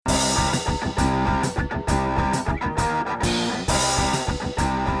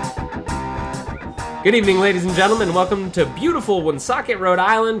Good evening, ladies and gentlemen. Welcome to beautiful Woonsocket, Rhode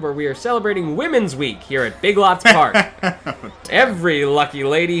Island, where we are celebrating Women's Week here at Big Lots Park. Every lucky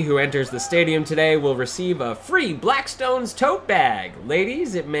lady who enters the stadium today will receive a free Blackstones tote bag.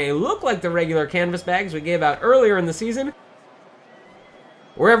 Ladies, it may look like the regular canvas bags we gave out earlier in the season.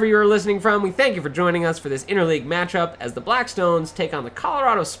 Wherever you're listening from, we thank you for joining us for this interleague matchup as the Blackstones take on the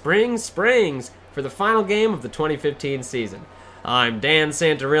Colorado Springs for the final game of the 2015 season. I'm Dan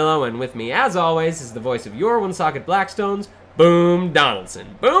Santarillo, and with me, as always, is the voice of your Woonsocket Blackstones, Boom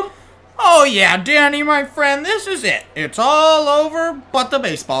Donaldson. Boom! Oh yeah, Danny, my friend, this is it. It's all over but the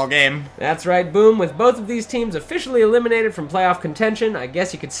baseball game. That's right, Boom. With both of these teams officially eliminated from playoff contention, I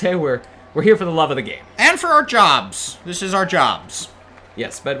guess you could say we're here for the love of the game. And for our jobs. This is our jobs.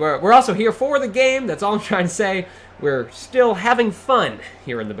 Yes, but we're also here for the game. That's all I'm trying to say. We're still having fun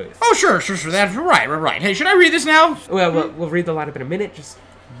here in the booth. Oh, sure. That's right. Hey, should I read this now? Well, we'll read the lineup in a minute. Just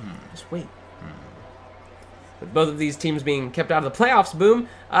wait. With both of these teams being kept out of the playoffs, Boom,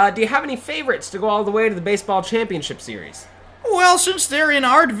 do you have any favorites to go all the way to the baseball championship series? Well, since they're in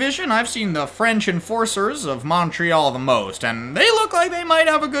our division, I've seen the French Enforcers of Montreal the most, and they look like they might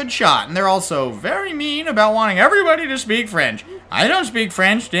have a good shot, and they're also very mean about wanting everybody to speak French. I don't speak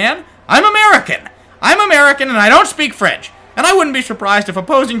French, Dan. I'm American, and I don't speak French, and I wouldn't be surprised if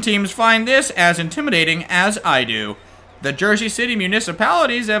opposing teams find this as intimidating as I do. The Jersey City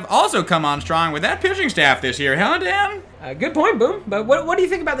municipalities have also come on strong with that pitching staff this year, huh, Dan? Good point, Boom. But what do you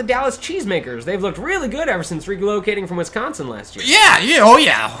think about the Dallas Cheesemakers? They've looked really good ever since relocating from Wisconsin last year.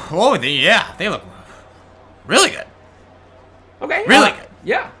 They look really good. Okay. Really good.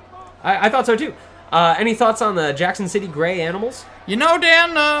 Yeah, I thought so too. Any thoughts on the Jackson City Gray Animals? You know,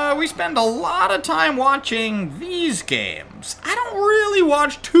 Dan, we spend a lot of time watching these games. I don't really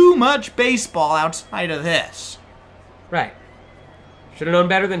watch too much baseball outside of this. Right. Should have known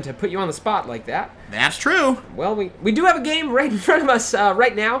better than to put you on the spot like that. That's true. Well, we do have a game right in front of us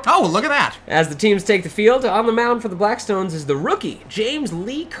right now. Oh, look at that. As the teams take the field, on the mound for the Blackstones is the rookie, James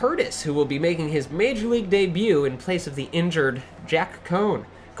Lee Curtis, who will be making his Major League debut in place of the injured Jack Cohn.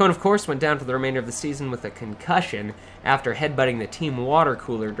 Cohn, of course, went down for the remainder of the season with a concussion after headbutting the team water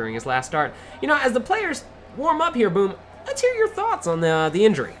cooler during his last start. You know, as the players warm up here, Boom, let's hear your thoughts on the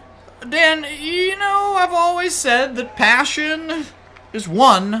injury. Dan, you know, I've always said that passion is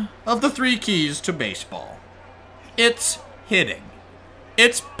one of the 3 keys to baseball. It's hitting.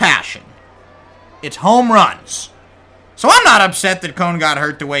 It's passion. It's home runs. So I'm not upset that Cohn got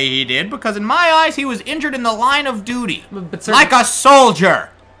hurt the way he did, because in my eyes, he was injured in the line of duty. But sir, like a soldier.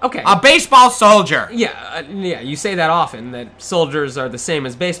 Okay. A baseball soldier. Yeah, you say that often, that soldiers are the same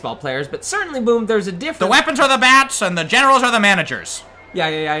as baseball players, but certainly, Boom, there's a difference. The weapons are the bats, and the generals are the managers.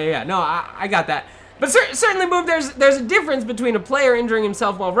 Yeah. No, I got that. But certainly, Boom, there's a difference between a player injuring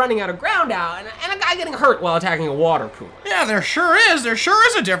himself while running out a ground out and a guy getting hurt while attacking a water cooler. Yeah, there sure is. There sure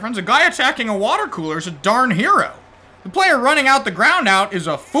is a difference. A guy attacking a water cooler is a darn hero. The player running out the ground out is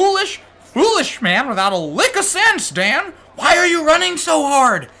a foolish man without a lick of sense, Dan. Why are you running so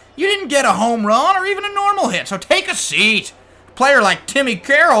hard? You didn't get a home run or even a normal hit, so take a seat. A player like Timmy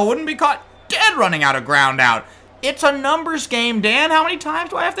Carroll wouldn't be caught dead running out a ground out. It's a numbers game, Dan. How many times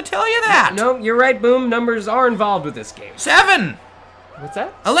do I have to tell you that? No, you're right, Boom. Numbers are involved with this game. 7. What's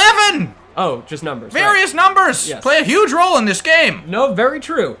that? 11. Oh, just numbers. Various numbers Yes. play a huge role in this game. No, very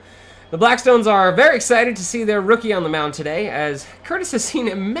true. The Blackstones are very excited to see their rookie on the mound today, as Curtis has seen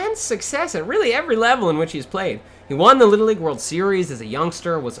immense success at really every level in which he's played. He won the Little League World Series as a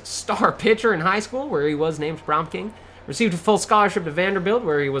youngster, was a star pitcher in high school, where he was named prom king, received a full scholarship to Vanderbilt,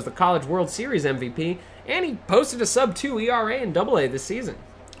 where he was the College World Series MVP, and he posted a sub-2 ERA in AA this season.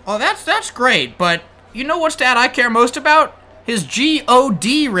 Oh, that's great, but you know what stat I care most about? His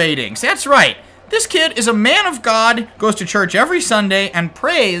GOD ratings. That's right. This kid is a man of God, goes to church every Sunday, and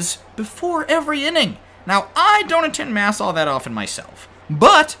prays before every inning. Now, I don't attend Mass all that often myself,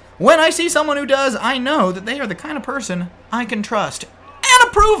 but when I see someone who does, I know that they are the kind of person I can trust and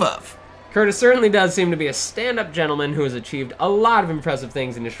approve of. Curtis certainly does seem to be a stand-up gentleman who has achieved a lot of impressive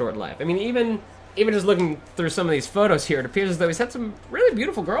things in his short life. I mean, even just looking through some of these photos here, it appears as though he's had some really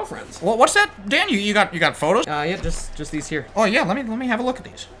beautiful girlfriends. Well, what's that, Dan? You got photos? Yeah, just these here. Oh yeah, let me have a look at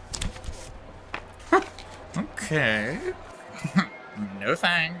these. Okay. No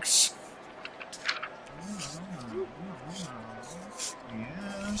thanks.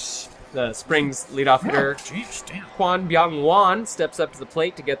 Yes. The Springs leadoff hitter, Kwon Byung-won, steps up to the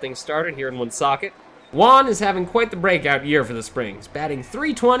plate to get things started here in Woonsocket. Won is having quite the breakout year for the Springs, batting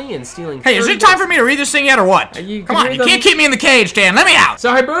 .320 and stealing. Hey, is it time for me to read this thing yet or what? Come on, you can't keep me in the cage, Dan. Let me out.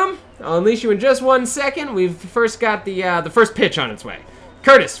 Sorry, Boom. I'll unleash you in just 1 second. We've first got the first pitch on its way.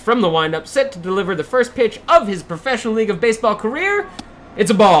 Curtis, from the windup, set to deliver the first pitch of his professional League of Baseball career. It's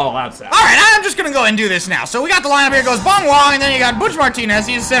a ball outside. All right, I'm just going to go ahead and do this now. So we got the lineup here. Goes Bong Wong, and then you got Butch Martinez.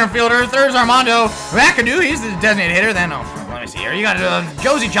 He's the center fielder. Third's Armando McAdoo. He's the designated hitter. Then, let me see here. You got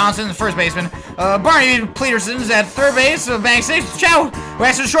Josie Johnson, the first baseman. Barney Peterson's at third base. Banks, Chow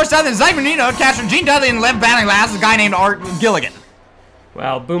Western shortstop. Then Zyke Menino, catcher. Gene Dudley, and left batting last. A guy named Art Gilligan.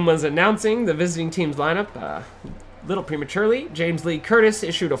 While Boom was announcing the visiting team's lineup, a little prematurely, James Lee Curtis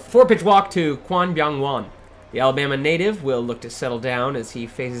issued a 4-pitch walk to Kwon Byung-won. The Alabama native will look to settle down as he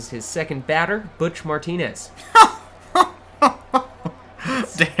faces his second batter, Butch Martinez.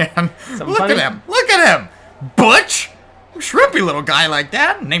 Dan, look at him. Look at him. Butch? A shrimpy little guy like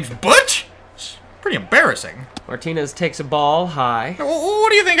that. Name's Butch? It's pretty embarrassing. Martinez takes a ball high. What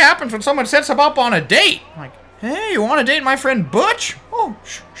do you think happens when someone sets him up on a date? Like, hey, you want to date my friend Butch? Oh,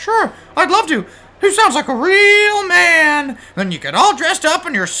 sure. I'd love to. He sounds like a real man. Then you get all dressed up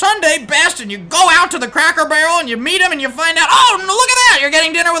in your Sunday best and you go out to the Cracker Barrel and you meet him and you find out, oh, look at that. You're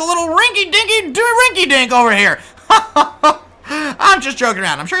getting dinner with a little rinky-dink over here. I'm just joking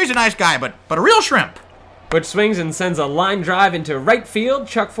around. I'm sure he's a nice guy, but a real shrimp. Butch swings and sends a line drive into right field.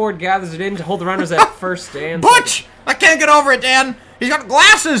 Chuck Ford gathers it in to hold the runners at first and Butch! second. I can't get over it, Dan. He's got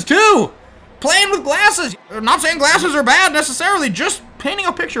glasses, too. Playing with glasses. I'm not saying glasses are bad necessarily, just painting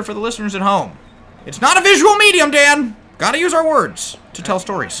a picture for the listeners at home. It's not a visual medium, Dan. Gotta use our words to tell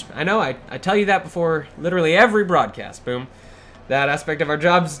stories. I know, I tell you that before literally every broadcast, Boom. That aspect of our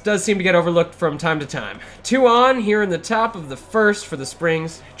jobs does seem to get overlooked from time to time. 2 on, here in the top of the first for the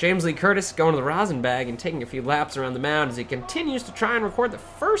Springs. James Lee Curtis going to the rosin bag and taking a few laps around the mound as he continues to try and record the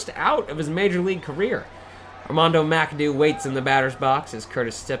first out of his major league career. Armando McAdoo waits in the batter's box as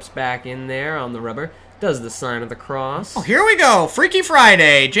Curtis steps back in there on the rubber. Does the sign of the cross. Oh, here we go. Freaky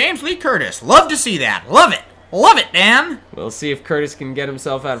Friday. James Lee Curtis. Love to see that. Love it. Love it, Dan. We'll see if Curtis can get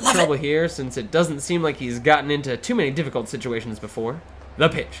himself out of trouble here, since it doesn't seem like he's gotten into too many difficult situations before. The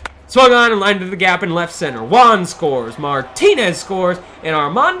pitch. Swung on and lined to the gap in left center. Juan scores. Martinez scores. And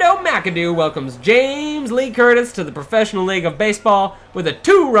Armando McAdoo welcomes James Lee Curtis to the Professional League of Baseball with a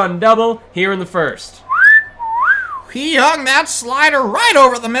 2-run double here in the first. He hung that slider right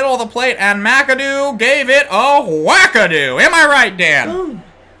over the middle of the plate, and McAdoo gave it a wackadoo. Am I right, Dan? Boom.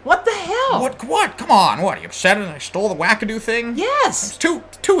 What the hell? What? Come on. What, are you upset that I stole the wackadoo thing? Yes.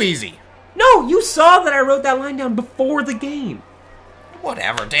 It's too easy. No, you saw that I wrote that line down before the game.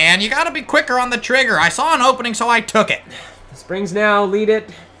 Whatever, Dan. You gotta be quicker on the trigger. I saw an opening, so I took it. The Springs now lead it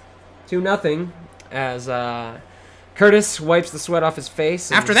 2-0 as Curtis wipes the sweat off his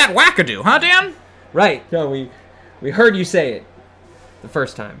face. After that wackadoo, huh, Dan? Right. No, we heard you say it the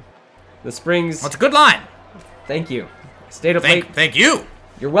first time. The Springs... That's a good line. Thank you. Stayed up late. Thank you.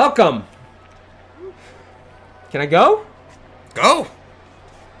 You're welcome. Can I go? Go.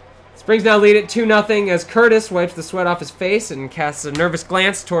 Springs now lead it 2-0 as Curtis wipes the sweat off his face and casts a nervous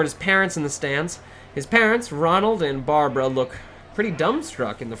glance toward his parents in the stands. His parents, Ronald and Barbara, look pretty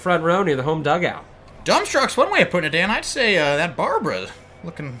dumbstruck in the front row near the home dugout. Dumbstruck's one way of putting it, Dan. I'd say that Barbara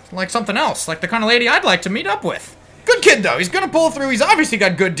looking like something else, like the kind of lady I'd like to meet up with. Good kid, though. He's gonna pull through. He's obviously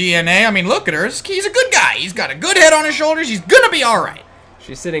got good DNA. I mean, look at her. He's a good guy. He's got a good head on his shoulders. He's gonna be all right.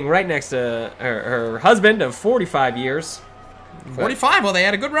 She's sitting right next to her husband of 45 years. 45? Well, they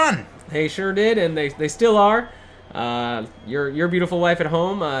had a good run. They sure did, and they still are. Your beautiful wife at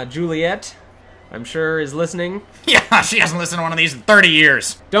home, Juliet, I'm sure is listening. Yeah, she hasn't listened to one of these in 30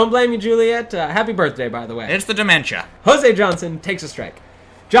 years. Don't blame you, Juliet. Happy birthday, by the way. It's the dementia. Jose Johnson takes a strike.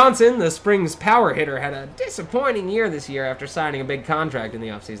 Johnson, the Springs power hitter, had a disappointing year this year after signing a big contract in the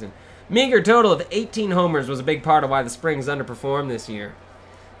offseason. Meager total of 18 homers was a big part of why the Springs underperformed this year.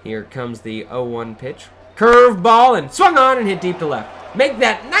 Here comes the 0-1 pitch. Curve ball and swung on and hit deep to left. Make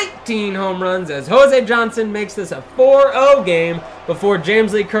that 19 home runs as Jose Johnson makes this a 4-0 game before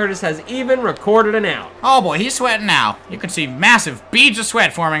James Lee Curtis has even recorded an out. Oh boy, he's sweating now. You can see massive beads of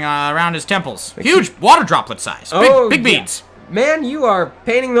sweat forming around his temples. Huge water droplet size. Big beads. Man, you are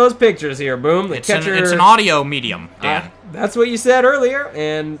painting those pictures here, Boom. It's an audio medium, Dan. That's what you said earlier,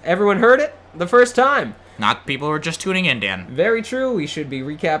 and everyone heard it the first time. Not people who are just tuning in, Dan. Very true. We should be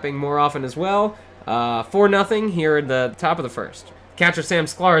recapping more often as well. 4-0 here at the top of the first. Catcher Sam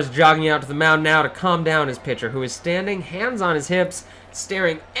Sklar is jogging out to the mound now to calm down his pitcher, who is standing, hands on his hips,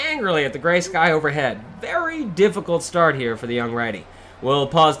 staring angrily at the gray sky overhead. Very difficult start here for the young righty. We'll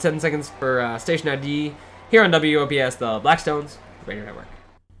pause 10 seconds for station ID here on WOPS, the Blackstones Radio Network.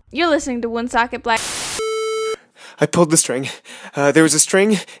 You're listening to Woonsocket Black. I pulled the string. There was a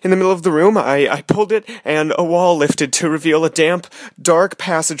string in the middle of the room. I pulled it, and a wall lifted to reveal a damp, dark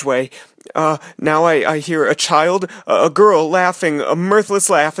passageway. Now I hear a child, a girl laughing, a mirthless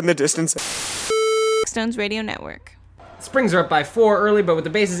laugh in the distance. Stones Radio Network. Springs are up by 4 early, but with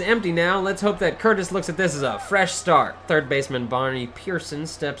the bases empty now, let's hope that Curtis looks at this as a fresh start. Third baseman Barney Pearson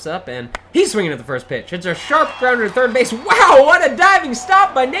steps up, and he's swinging at the first pitch. It's a sharp grounder to third base. Wow, what a diving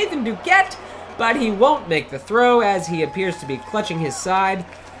stop by Nathan Duquette! But he won't make the throw as he appears to be clutching his side.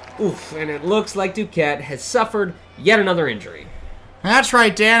 Oof, and it looks like Duquette has suffered yet another injury. That's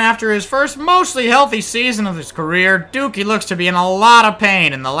right, Dan. After his first mostly healthy season of his career, Dookie looks to be in a lot of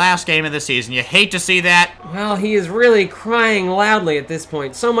pain in the last game of the season. You hate to see that. Well, he is really crying loudly at this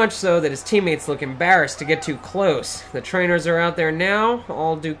point, so much so that his teammates look embarrassed to get too close. The trainers are out there now.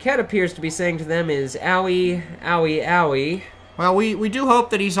 All Duquette appears to be saying to them is, owie, owie, owie. Well, we do hope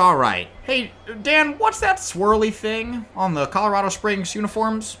that he's all right. Hey, Dan, what's that swirly thing on the Colorado Springs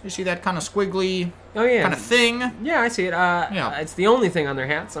uniforms? You see that kind of squiggly kind of thing? Yeah, I see it. It's the only thing on their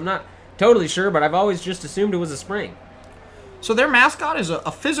hats. I'm not totally sure, but I've always just assumed it was a spring. So their mascot is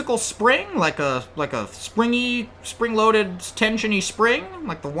a physical spring, like a springy, spring-loaded, tensiony spring,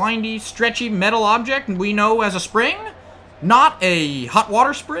 like the windy, stretchy metal object we know as a spring? Not a hot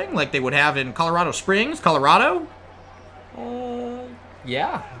water spring like they would have in Colorado Springs, Colorado?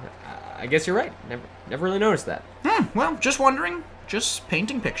 Yeah, I guess you're right. Never really noticed that. Well, just wondering. Just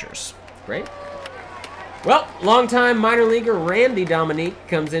painting pictures. Great. Well, longtime minor leaguer Randy Dominique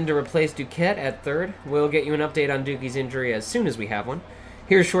comes in to replace Duquette at third. We'll get you an update on Dookie's injury as soon as we have one.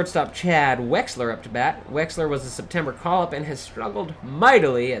 Here's shortstop Chad Wexler up to bat. Wexler was a September call-up and has struggled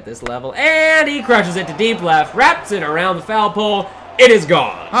mightily at this level. And he crushes it to deep left, wraps it around the foul pole. It is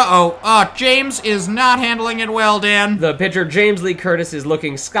gone. James is not handling it well, Dan. The pitcher, James Lee Curtis, is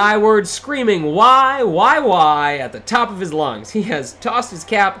looking skyward, screaming, why, at the top of his lungs. He has tossed his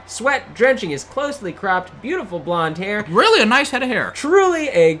cap, sweat drenching his closely cropped, beautiful blonde hair. Really a nice head of hair. Truly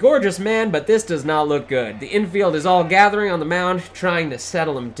a gorgeous man, but this does not look good. The infield is all gathering on the mound, trying to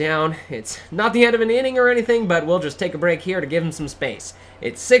settle him down. It's not the end of an inning or anything, but we'll just take a break here to give him some space.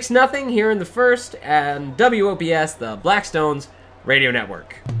 It's 6-0 here in the first, and WOPS, the Blackstones Radio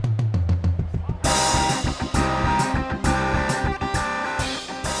Network.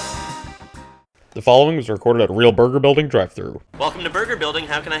 The following was recorded at Real Burger Building drive-thru. Welcome to Burger Building.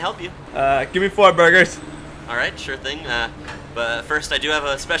 How can I help you? Give me 4 burgers. All right, sure thing. But first, I do have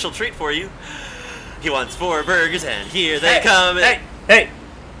a special treat for you. He wants 4 burgers, and here they come. Hey!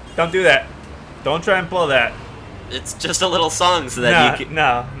 Don't do that. Don't try and pull that. It's just a little song so that you can...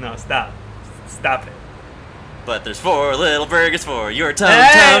 No, stop. Stop it. But there's 4 little burgers for your tum.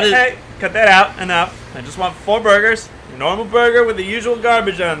 Hey, cut that out. Enough. I just want 4 burgers. A normal burger with the usual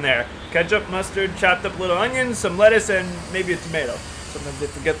garbage on there. Ketchup, mustard, chopped up little onions, some lettuce, and maybe a tomato. Sometimes they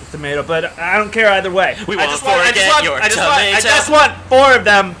forget the tomato, but I don't care either way. I just want 4 of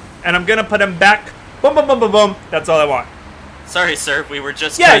them, and I'm gonna put them back. Boom, boom, boom, boom, boom. That's all I want. Sorry, sir. We were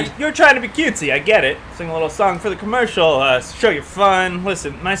just... Yeah, you're trying to be cutesy. I get it. Sing a little song for the commercial. Show your fun.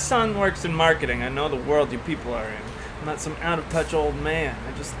 Listen, my son works in marketing. I know the world you people are in. I'm not some out-of-touch old man.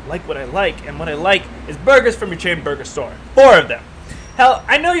 I just like what I like, and what I like is burgers from your chain burger store. 4 of them. Hell,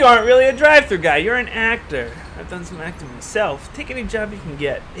 I know you aren't really a drive-thru guy. You're an actor. I've done some acting myself. Take any job you can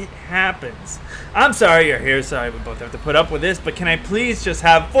get. It happens. I'm sorry you're here. Sorry we both have to put up with this, but can I please just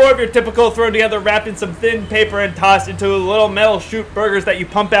have 4 of your typical thrown together, wrapped in some thin paper, and tossed into little metal chute burgers that you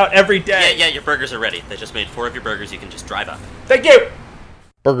pump out every day? Yeah, your burgers are ready. They just made 4 of your burgers. You can just drive up. Thank you!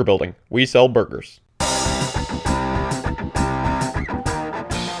 Burger Building. We sell burgers.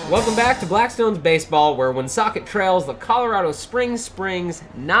 Welcome back to Blackstones Baseball, where Woonsocket trails the Colorado Springs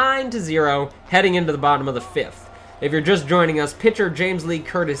 9-0, heading into the bottom of the 5th. If you're just joining us, pitcher James Lee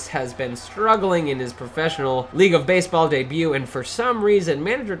Curtis has been struggling in his professional League of Baseball debut, and for some reason,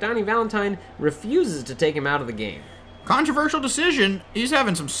 manager Donnie Valentine refuses to take him out of the game. Controversial decision. He's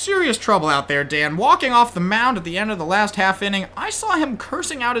having some serious trouble out there, Dan. Walking off the mound at the end of the last half inning, I saw him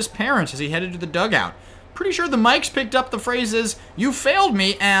cursing out his parents as he headed to the dugout. Pretty sure the mics picked up the phrases, "You failed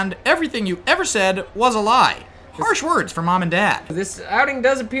me," and "everything you ever said was a lie." Harsh words for mom and dad. This outing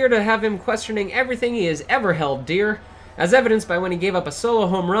does appear to have him questioning everything he has ever held dear, as evidenced by when he gave up a solo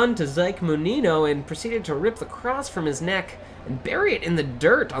home run to Zyke Munino and proceeded to rip the cross from his neck and bury it in the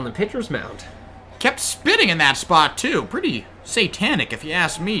dirt on the pitcher's mound. Kept spitting in that spot, too. Pretty satanic, if you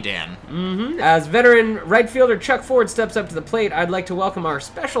ask me, Dan. As veteran right fielder Chuck Ford steps up to the plate, I'd like to welcome our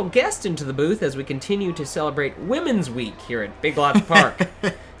special guest into the booth as we continue to celebrate Women's Week here at Big Lots Park.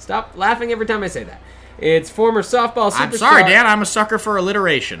 Stop laughing every time I say that. It's former softball superstar... I'm sorry, Dan. I'm a sucker for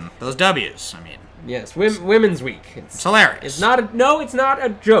alliteration. Those W's, I mean. Yes, Women's Week. It's hilarious. It's not a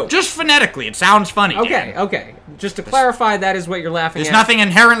joke. Just phonetically, it sounds funny. Okay, Dan. okay. Just to clarify, that is what you're laughing There's at. nothing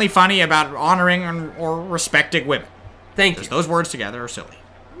inherently funny about honoring or respecting women. Thank you. Those words together are silly.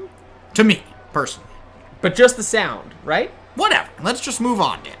 To me, personally. But just the sound, right? Whatever. Let's just move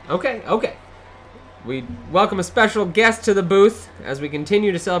on, Dan. Okay. We welcome a special guest to the booth as we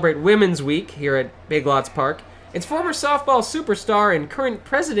continue to celebrate Women's Week here at Big Lots Park. It's former softball superstar and current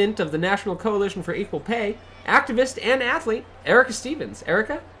president of the National Coalition for Equal Pay, activist and athlete, Erica Stevens.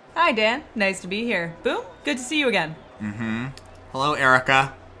 Erica? Hi, Dan. Nice to be here. Boom. Good to see you again. Hello,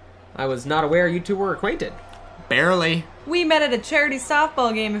 Erica. I was not aware you two were acquainted. Barely. We met at a charity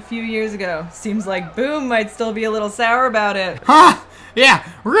softball game a few years ago. Seems like Boom might still be a little sour about it. Huh? Yeah,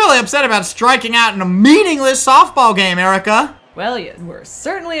 really upset about striking out in a meaningless softball game, Erica. Well, you were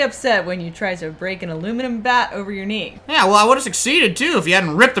certainly upset when you tried to break an aluminum bat over your knee. Yeah, well, I would have succeeded, too, if you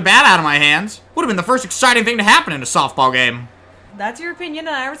hadn't ripped the bat out of my hands. Would have been the first exciting thing to happen in a softball game. That's your opinion,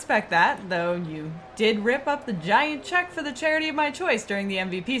 and I respect that, though you did rip up the giant check for the charity of my choice during the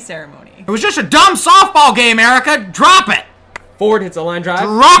MVP ceremony. It was just a dumb softball game, Erica. Drop it. Ford hits a line drive.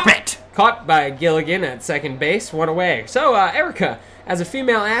 Drop it. Caught by Gilligan at second base, one away. So, Erica, as a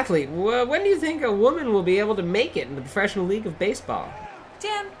female athlete, when do you think a woman will be able to make it in the Professional League of Baseball?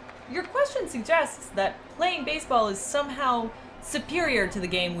 Dan, your question suggests that playing baseball is somehow superior to the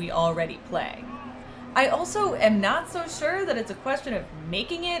game we already play. I also am not so sure that it's a question of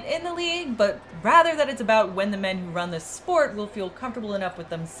making it in the league, but rather that it's about when the men who run this sport will feel comfortable enough with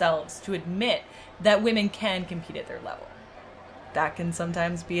themselves to admit that women can compete at their level. That can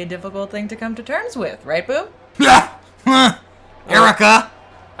sometimes be a difficult thing to come to terms with, right, Boom? Erica.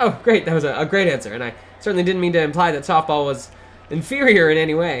 Oh, great. That was a great answer, and I certainly didn't mean to imply that softball was inferior in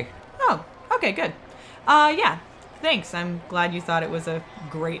any way. Oh, okay, good. Yeah, thanks. I'm glad you thought it was a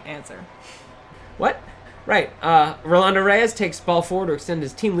great answer. What? Right. Rolando Reyes takes ball forward to extend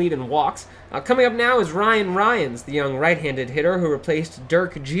his team lead in walks. Coming up now is Ryan Ryans, the young right-handed hitter who replaced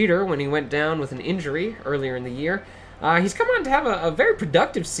Dirk Jeter when he went down with an injury earlier in the year. He's come on to have a very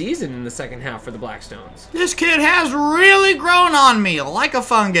productive season in the second half for the Blackstones. This kid has really grown on me, like a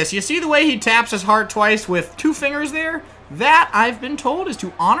fungus. You see the way he taps his heart twice with 2 fingers there? That, I've been told, is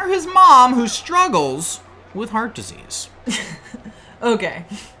to honor his mom who struggles with heart disease. Okay.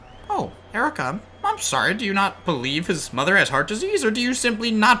 Oh, Erica, I'm sorry. Do you not believe his mother has heart disease, or do you simply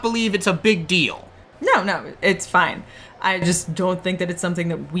not believe it's a big deal? No, it's fine. I just don't think that it's something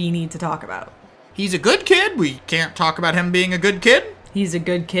that we need to talk about. He's a good kid. We can't talk about him being a good kid. He's a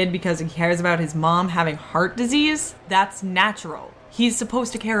good kid because he cares about his mom having heart disease? That's natural. He's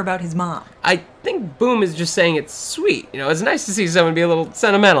supposed to care about his mom. I think Boom is just saying it's sweet. You know, it's nice to see someone be a little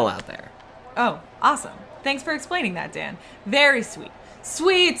sentimental out there. Oh, awesome. Thanks for explaining that, Dan. Very sweet.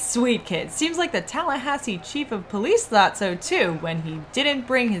 Sweet kid. Seems like the Tallahassee chief of police thought so too when he didn't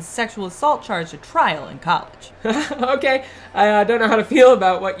bring his sexual assault charge to trial in college. Okay, I don't know how to feel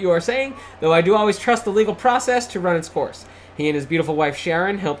about what you are saying, though I do always trust the legal process to run its course. He and his beautiful wife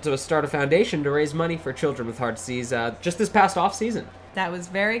Sharon helped to start a foundation to raise money for children with heart disease just this past off-season. That was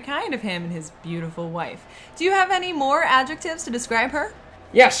very kind of him and his beautiful wife. Do you have any more adjectives to describe her?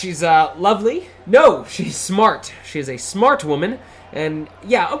 Yeah, she's lovely. No, she's smart. She is a smart woman. And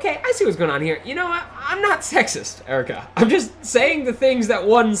yeah, okay, I see what's going on here. You know what? I'm not sexist, Erica. I'm just saying the things that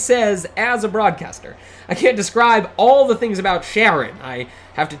one says as a broadcaster. I can't describe all the things about Sharon. I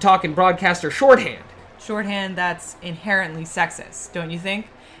have to talk in broadcaster shorthand. Shorthand that's inherently sexist, don't you think?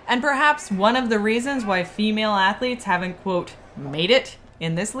 And perhaps one of the reasons why female athletes haven't, quote, made it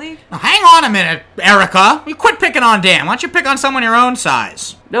in this league? Now, hang on a minute, Erica. You quit picking on Dan. Why don't you pick on someone your own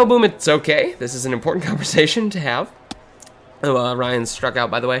size? No, Boom, it's okay. This is an important conversation to have. Oh, Ryan struck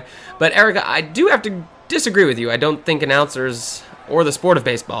out, by the way. But, Erica, I do have to disagree with you. I don't think announcers or the sport of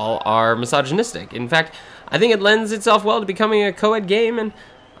baseball are misogynistic. In fact, I think it lends itself well to becoming a co-ed game, and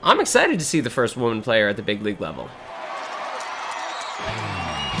I'm excited to see the first woman player at the big league level.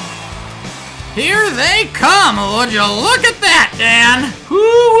 Here they come. Would you look at that, Dan?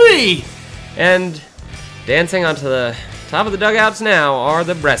 Hoo-wee! And dancing onto the top of the dugouts now are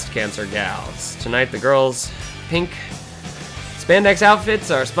the breast cancer gals. Tonight, the girls' pink spandex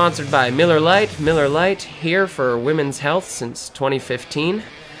outfits are sponsored by Miller Lite. Miller Lite, here for women's health since 2015.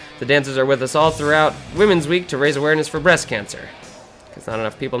 The dancers are with us all throughout Women's Week to raise awareness for breast cancer, because not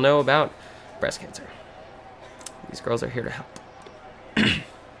enough people know about breast cancer. These girls are here to help.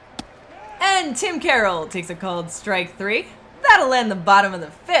 And Tim Carroll takes a called strike 3. That'll end the bottom of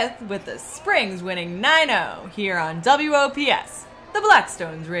the 5th with the Springs winning 9-0 here on WOPS, the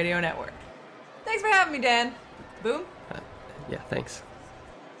Blackstones Radio Network. Thanks for having me, Dan. Boom. Yeah, thanks.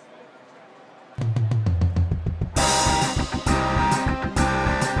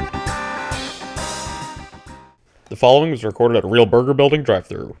 following was recorded at a real burger building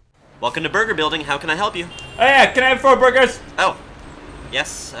drive-thru. Welcome to Burger Building. How can I help you? Oh yeah, can I have 4 burgers? Oh,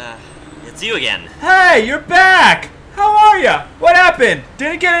 yes, it's you again. Hey, you're back! How are ya? What happened?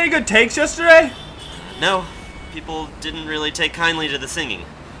 Didn't get any good takes yesterday? No, people didn't really take kindly to the singing.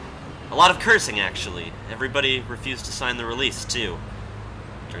 A lot of cursing, actually. Everybody refused to sign the release, too.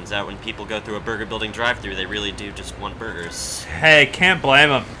 Turns out when people go through a Burger Building drive-thru, they really do just want burgers. Hey, can't blame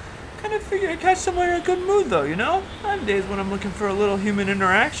them. Kind of figure I catch someone in a good mood, though, you know? I have days when I'm looking for a little human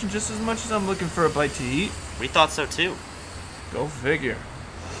interaction just as much as I'm looking for a bite to eat. We thought so, too. Go figure.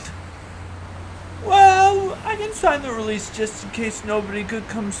 Well, I can sign the release just in case nobody good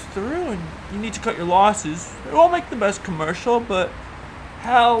comes through and you need to cut your losses. It won't make the best commercial, but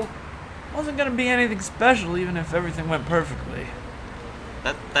hell, it wasn't going to be anything special even if everything went perfectly.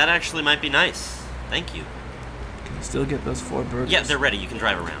 That actually might be nice. Thank you. Can you still get those 4 burgers? Yeah, they're ready. You can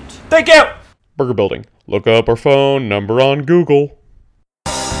drive around. Thank you! Burger building. Look up our phone number on Google.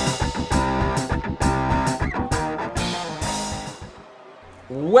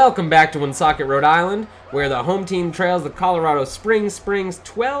 Welcome back to Woonsocket, Rhode Island, where the home team trails the Colorado Springs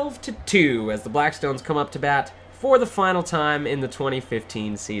 12-2 as the Blackstones come up to bat for the final time in the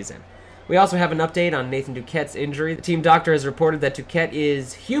 2015 season. We also have an update on Nathan Duquette's injury. The team doctor has reported that Duquette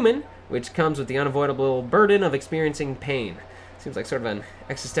is human, which comes with the unavoidable burden of experiencing pain. Seems like sort of an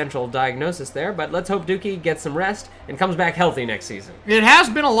existential diagnosis there, but let's hope Dookie gets some rest and comes back healthy next season. It has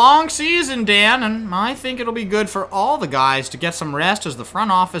been a long season, Dan, and I think it'll be good for all the guys to get some rest as the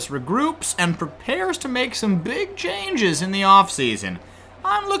front office regroups and prepares to make some big changes in the offseason.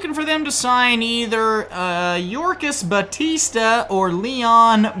 I'm looking for them to sign either Yorkis Batista or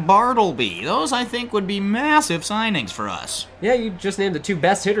Leon Bartleby. Those, I think, would be massive signings for us. Yeah, you just named the 2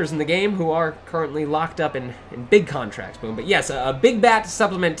 best hitters in the game who are currently locked up in big contracts, Boom. But yes, a big bat to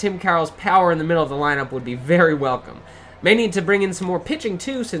supplement Tim Carroll's power in the middle of the lineup would be very welcome. May need to bring in some more pitching,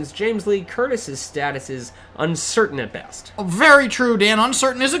 too, since James Lee Curtis's status is uncertain at best. Oh, very true, Dan.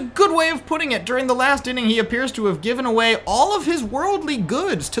 Uncertain is a good way of putting it. During the last inning, he appears to have given away all of his worldly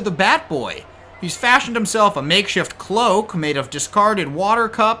goods to the Bat Boy. He's fashioned himself a makeshift cloak made of discarded water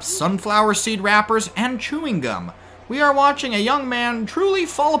cups, sunflower seed wrappers, and chewing gum. We are watching a young man truly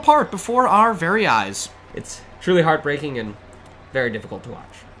fall apart before our very eyes. It's truly heartbreaking and very difficult to watch.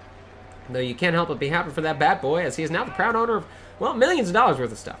 Though you can't help but be happy for that Bat Boy, as he is now the proud owner of, well, millions of dollars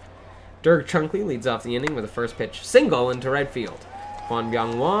worth of stuff. Dirk Chunkley leads off the inning with a first pitch single into right field. Kwon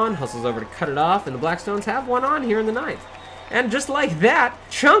Byung-won hustles over to cut it off, and the Blackstones have one on here in the ninth. And just like that,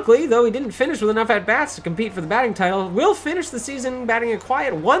 Chunkley, though he didn't finish with enough at-bats to compete for the batting title, will finish the season batting a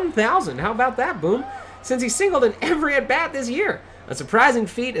quiet 1,000. How about that, Boom? Since he singled in every at-bat this year. A surprising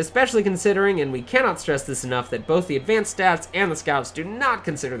feat, especially considering, and we cannot stress this enough, that both the advanced stats and the scouts do not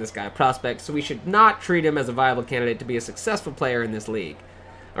consider this guy a prospect, so we should not treat him as a viable candidate to be a successful player in this league.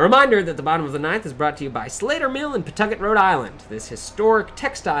 A reminder that the bottom of the ninth is brought to you by Slater Mill in Pawtucket, Rhode Island. This historic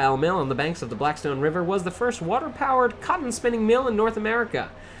textile mill on the banks of the Blackstone River was the first water-powered cotton spinning mill in North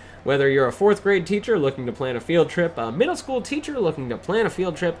America. Whether you're a 4th grade teacher looking to plan a field trip, a middle school teacher looking to plan a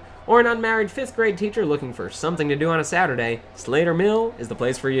field trip, or an unmarried 5th grade teacher looking for something to do on a Saturday, Slater Mill is the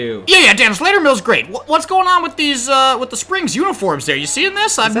place for you. Yeah, Dan, Slater Mill's great. What's going on with these, with the Springs uniforms there? You seeing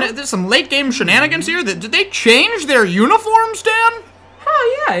this? There's some late game shenanigans here. Did they change their uniforms, Dan?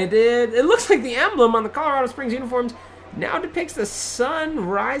 Oh, yeah, it looks like the emblem on the Colorado Springs uniforms now depicts the sun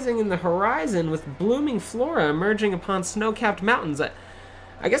rising in the horizon with blooming flora emerging upon snow-capped mountains.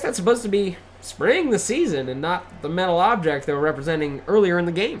 I guess that's supposed to be spring the season and not the metal object they were representing earlier in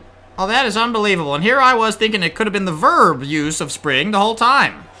the game. Oh, that is unbelievable. And here I was thinking it could have been the verb use of spring the whole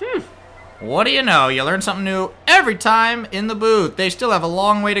time. What do you know? You learn something new every time in the booth. They still have a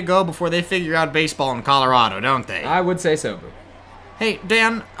long way to go before they figure out baseball in Colorado, don't they? I would say so, Boo. Hey,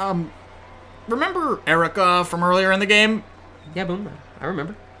 Dan, remember Erica from earlier in the game? Yeah, Boom, I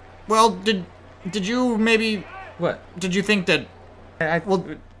remember. Well, did you maybe... What? Did you think that...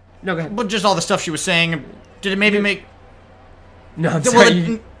 No, go ahead. But just all the stuff she was saying, did it maybe make... No, I'm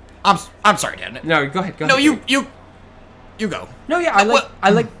sorry. I'm sorry, Dan. No, go ahead. No, you go. No, yeah,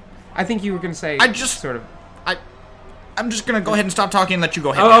 I think you were going to say... I'm just going to go ahead and stop talking and let you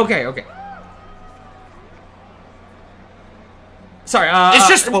go ahead. Oh, okay. Sorry, it's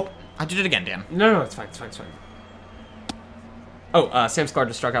just... Well, I did it again, Dan. No, it's fine. Oh, Sam Sklar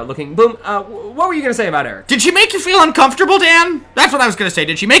just struck out looking. Boom, what were you going to say about Eric? Did she make you feel uncomfortable, Dan? That's what I was going to say.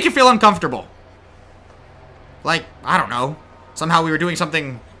 Did she make you feel uncomfortable? Like, I don't know. Somehow we were doing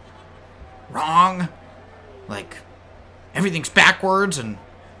something wrong. Like, everything's backwards and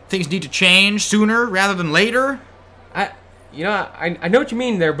things need to change sooner rather than later. I know what you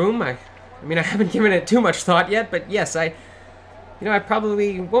mean there, Boom. I I mean, I haven't given it too much thought yet, but yes, I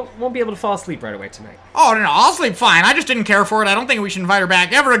probably won't be able to fall asleep right away tonight. Oh, no, I'll sleep fine. I just didn't care for it. I don't think we should invite her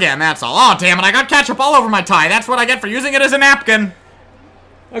back ever again, that's all. Oh, damn it, I got ketchup all over my tie. That's what I get for using it as a napkin.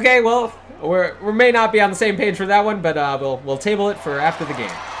 Okay, well, we may not be on the same page for that one, but we'll table it for after the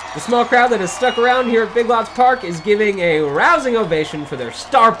game. The small crowd that has stuck around here at Big Lots Park is giving a rousing ovation for their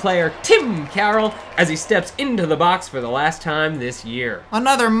star player, Tim Carroll, as he steps into the box for the last time this year.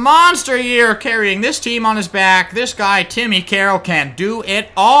 Another monster year carrying this team on his back. This guy, Timmy Carroll, can do it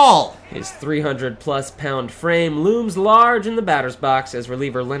all. His 300-plus pound frame looms large in the batter's box as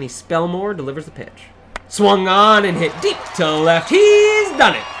reliever Lenny Spellmore delivers the pitch. Swung on and hit deep to left. He's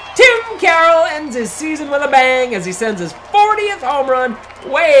done it. Tim Carroll ends his season with a bang as he sends his 40th home run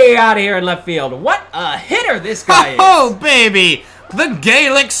way out of here in left field. What a hitter this guy is. Oh, baby! The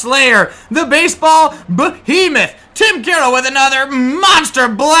Gaelic Slayer, the baseball behemoth, Tim Carroll with another monster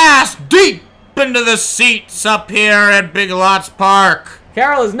blast deep into the seats up here at Big Lots Park.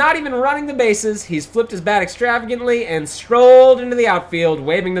 Carroll is not even running the bases. He's flipped his bat extravagantly and strolled into the outfield,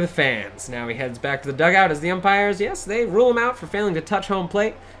 waving to the fans. Now he heads back to the dugout as the umpires, yes, they rule him out for failing to touch home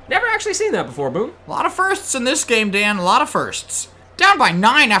plate. Never actually seen that before, Boom. A lot of firsts in this game, Dan. A lot of firsts. Down by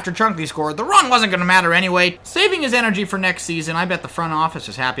 9 after Chunky scored. The run wasn't going to matter anyway. Saving his energy for next season. I bet the front office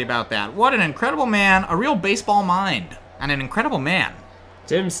is happy about that. What an incredible man. A real baseball mind. And an incredible man.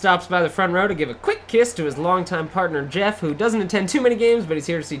 Tim stops by the front row to give a quick kiss to his longtime partner, Jeff, who doesn't attend too many games, but he's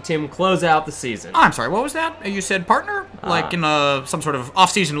here to see Tim close out the season. Oh, I'm sorry, what was that? You said partner? Like in some sort of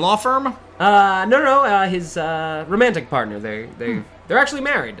off-season law firm? No, his romantic partner. They're actually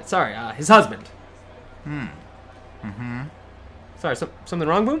married. Sorry, his husband. Sorry, something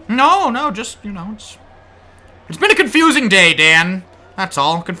wrong, Boom? No, just, it's been a confusing day, Dan. That's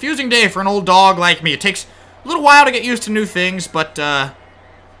all. Confusing day for an old dog like me. It takes a little while to get used to new things, but,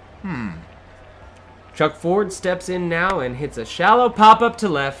 Chuck Ford steps in now and hits a shallow pop-up to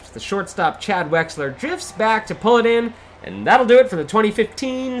left. The shortstop, Chad Wexler, drifts back to pull it in, and that'll do it for the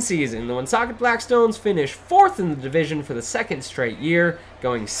 2015 season. The Woonsocket Blackstones finish 4th in the division for the second straight year,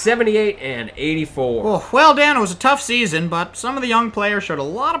 going 78-84. Oh, well, Dan, it was a tough season, but some of the young players showed a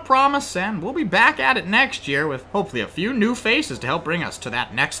lot of promise, and we'll be back at it next year with hopefully a few new faces to help bring us to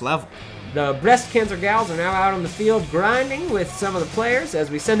that next level. The breast cancer gals are now out on the field grinding with some of the players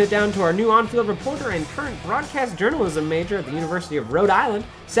as we send it down to our new on-field reporter and current broadcast journalism major at the University of Rhode Island,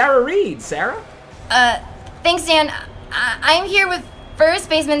 Sarah Reed. Sarah? Thanks, Dan. I'm here with first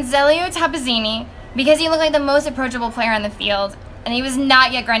baseman Zelio Tapazzini because he looked like the most approachable player on the field, and he was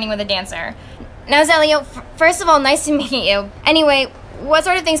not yet grinding with a dancer. Now, Zelio, first of all, nice to meet you. Anyway, what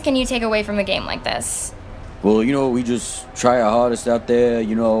sort of things can you take away from a game like this? Well, we just try our hardest out there,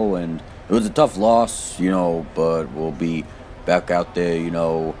 and it was a tough loss, but we'll be back out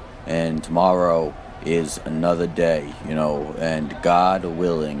there, and tomorrow is another day, and God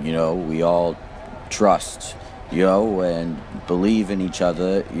willing, we all trust, and believe in each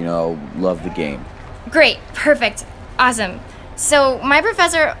other, love the game. Great, perfect, awesome. So my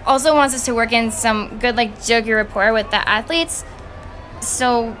professor also wants us to work in some good, jokey rapport with the athletes.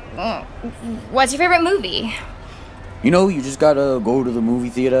 So, what's your favorite movie? You just gotta go to the movie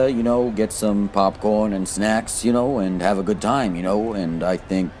theater, get some popcorn and snacks, and have a good time, and I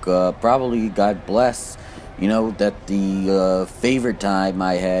think probably, God bless, that the favorite time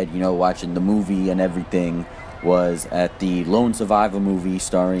I had, watching the movie and everything was at the Lone Survivor movie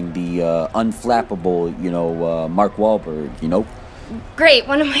starring the unflappable, Mark Wahlberg, Great,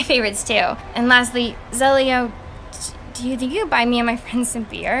 one of my favorites too. And lastly, Zelio, do you think you could buy me and my friends some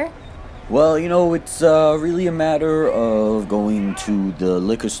beer? Well, it's really a matter of going to the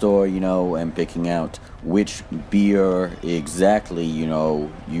liquor store, and picking out which beer exactly, you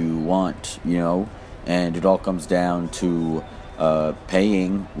want, and it all comes down to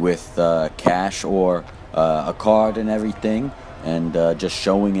paying with cash or a card and everything, and just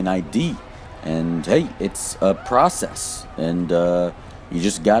showing an ID. And, hey, it's a process, and you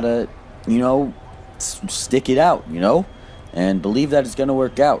just gotta, stick it out, and believe that it's gonna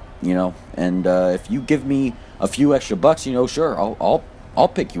work out, and if you give me a few extra bucks, sure, I'll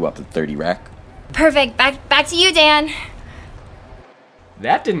pick you up at 30 rack. Perfect. Back to you, Dan.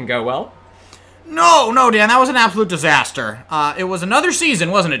 That didn't go well. No, Dan, that was an absolute disaster. It was another season,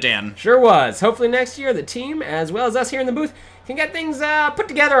 wasn't it, Dan? Sure was. Hopefully next year the team, as well as us here in the booth, can get things put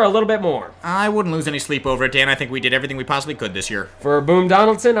together a little bit more. I wouldn't lose any sleep over it, Dan. I think we did everything we possibly could this year. For Boom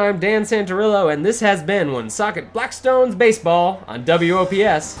Donaldson, I'm Dan Santarillo, and this has been Woonsocket Blackstones Baseball on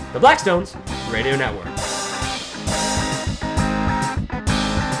WOPS, the Blackstones Radio Network.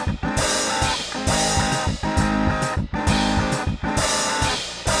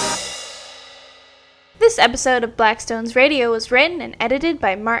 This episode of Blackstones Radio was written and edited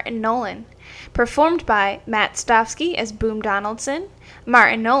by Martin Nolan. Performed by Matt Stofsky as Boom Donaldson,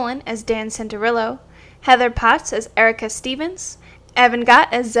 Martin Nolan as Dan Cinderillo, Heather Potts as Erica Stevens, Evan Gott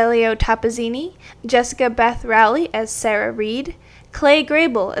as Zelio Topazzini, Jessica Beth Rowley as Sarah Reed, Clay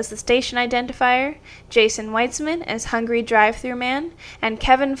Grable as the station identifier, Jason Weitzman as Hungry Drive-Thru Man, and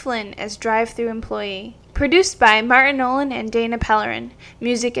Kevin Flynn as Drive-Thru Employee. Produced by Martin Nolan and Dana Pellerin.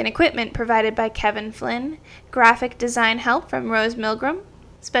 Music and equipment provided by Kevin Flynn. Graphic design help from Rose Milgram.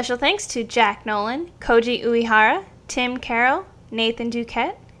 Special thanks to Jack Nolan, Koji Uehara, Tim Carroll, Nathan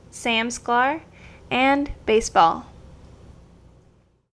Duquette, Sam Sklar, and Baseball.